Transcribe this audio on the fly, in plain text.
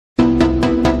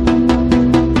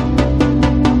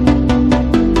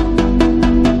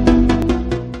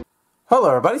Hello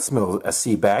everybody, Smil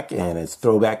SC back, and it's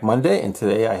Throwback Monday, and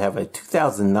today I have a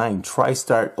 2009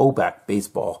 Tristar Obak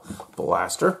baseball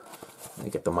blaster. I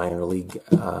get the minor league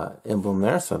emblem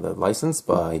there, so the license,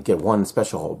 but I get one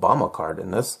special Obama card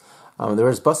in this. There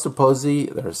is Buster Posey,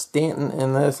 there's Stanton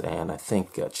in this, and I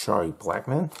think Charlie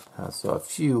Blackmon. So a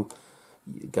few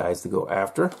guys to go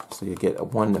after. So you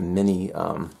get one mini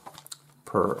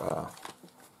per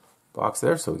box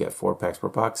there, so we got 4 packs per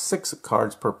box, 6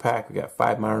 cards per pack. We got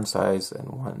 5 modern size and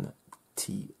 1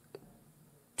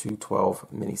 T212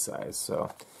 mini size.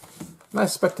 So I'm not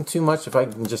expecting too much. If I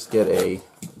can just get a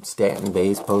Stanton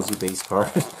base, Posey base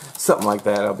card, something like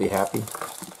that, I'll be happy.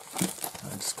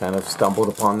 I just kind of stumbled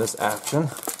upon this action,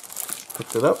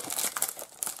 picked it up.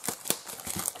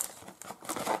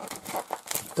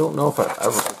 Don't know if I've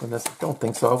ever opened this. I don't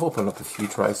think so. I've opened up a few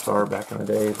Tristar back in the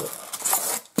day, but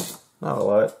not a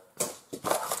lot.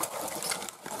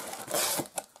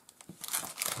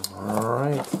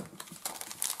 Alright,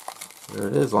 there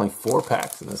it is, only 4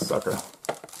 packs in this sucker.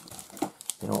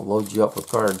 They don't load you up with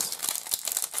cards.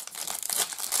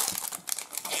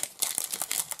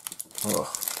 Ugh.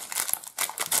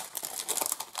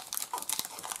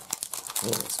 Oh,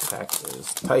 this pack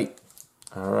is tight.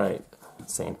 Alright,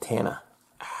 Santana,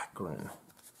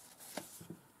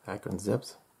 Akron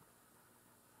Zips.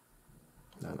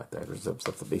 No, not the Akron Zips,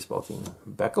 that's the baseball team.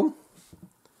 Beckham.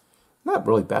 Not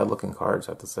really bad looking cards,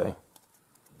 I have to say.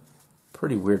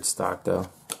 Pretty weird stock though,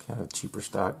 kind of cheaper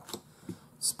stock.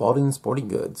 Spalding Sporting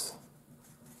Goods.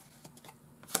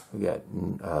 We got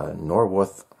Norwood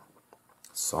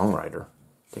Songwriter.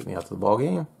 Take me out to the ball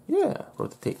game. Yeah,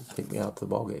 wrote the take me out to the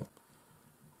ball game.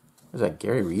 There's that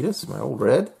Gary Reedus, my old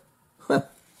Red.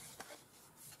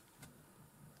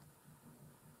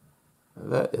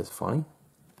 That is funny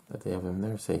that they have him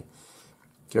there. Say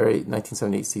Gary,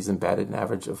 1978 season, batted an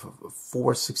average of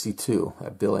 462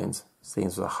 at Billings.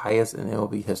 Stands for the highest in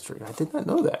MLB history. I did not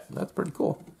know that. That's pretty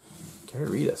cool.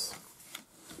 Gary Reedus.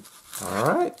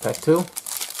 Alright, pack 2.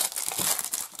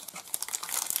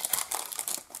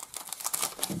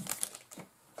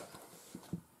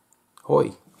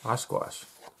 Hoy, Oshkosh.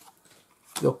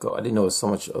 Yoko. I didn't know there was so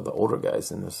much of the older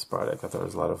guys in this product. I thought there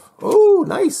was a lot of... Oh,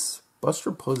 nice!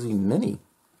 Buster Posey Mini.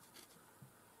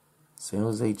 San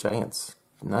Jose Giants.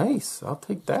 Nice. I'll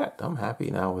take that. I'm happy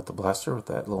now with the blaster with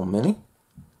that little mini.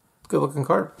 Good looking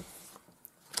card.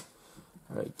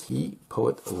 Alright, Key,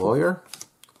 Poet, Lawyer,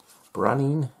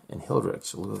 Browning, and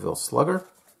Hildrich, Louisville Slugger,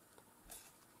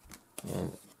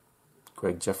 and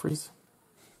Greg Jeffries,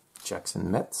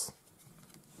 Jackson Mets.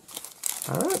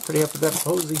 Alright, pretty happy with that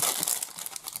Posey.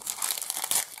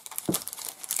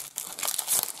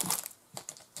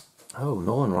 Oh,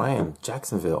 Nolan Ryan,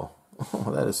 Jacksonville. Oh,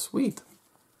 that is sweet.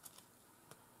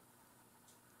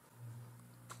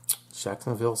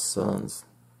 Jacksonville Suns.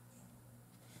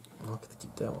 I'll have to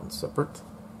keep that one separate.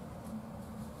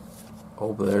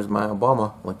 Oh, but there's my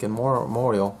Obama Lincoln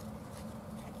Memorial.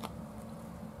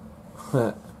 We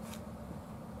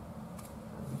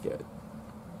got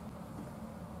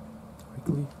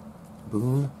Wrigley,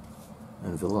 Boone,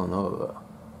 and Villanova.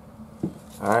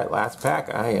 Alright, last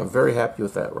pack. I am very happy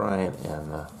with that Ryan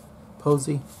and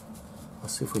Posey.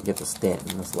 Let's see if we can get the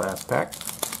Stanton in this last pack. I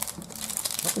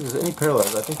don't think there's any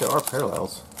parallels. I think there are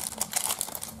parallels.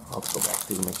 I'll have to go back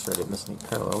through to make sure I didn't miss any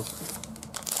parallels.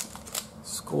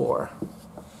 Score.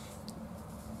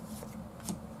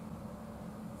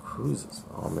 Cruises.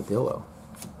 Armadillo.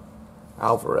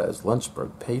 Alvarez.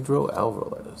 Lynchburg. Pedro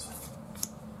Alvarez.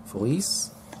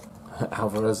 Felice.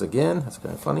 Alvarez again. That's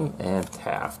kind of funny. And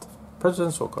Taft.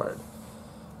 Presidential card.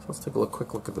 So let's take a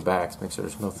quick look at the backs. Make sure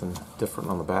there's nothing different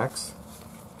on the backs.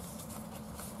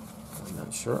 I'm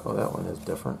not sure. Oh, that one is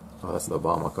different. Oh, that's the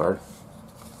Obama card.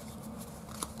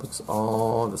 Looks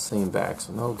all the same back,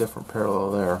 so no different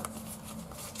parallel there.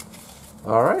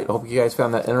 Alright, hope you guys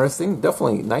found that interesting.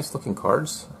 Definitely nice looking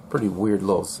cards. Pretty weird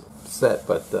little set,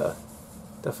 but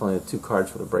definitely the 2 cards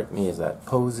for the break me is that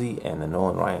Posey and the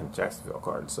Nolan Ryan Jacksonville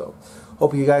card. So,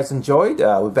 hope you guys enjoyed.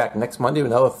 We'll be back next Monday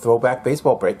with another Throwback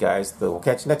Baseball break, guys. So we'll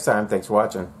catch you next time. Thanks for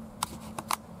watching.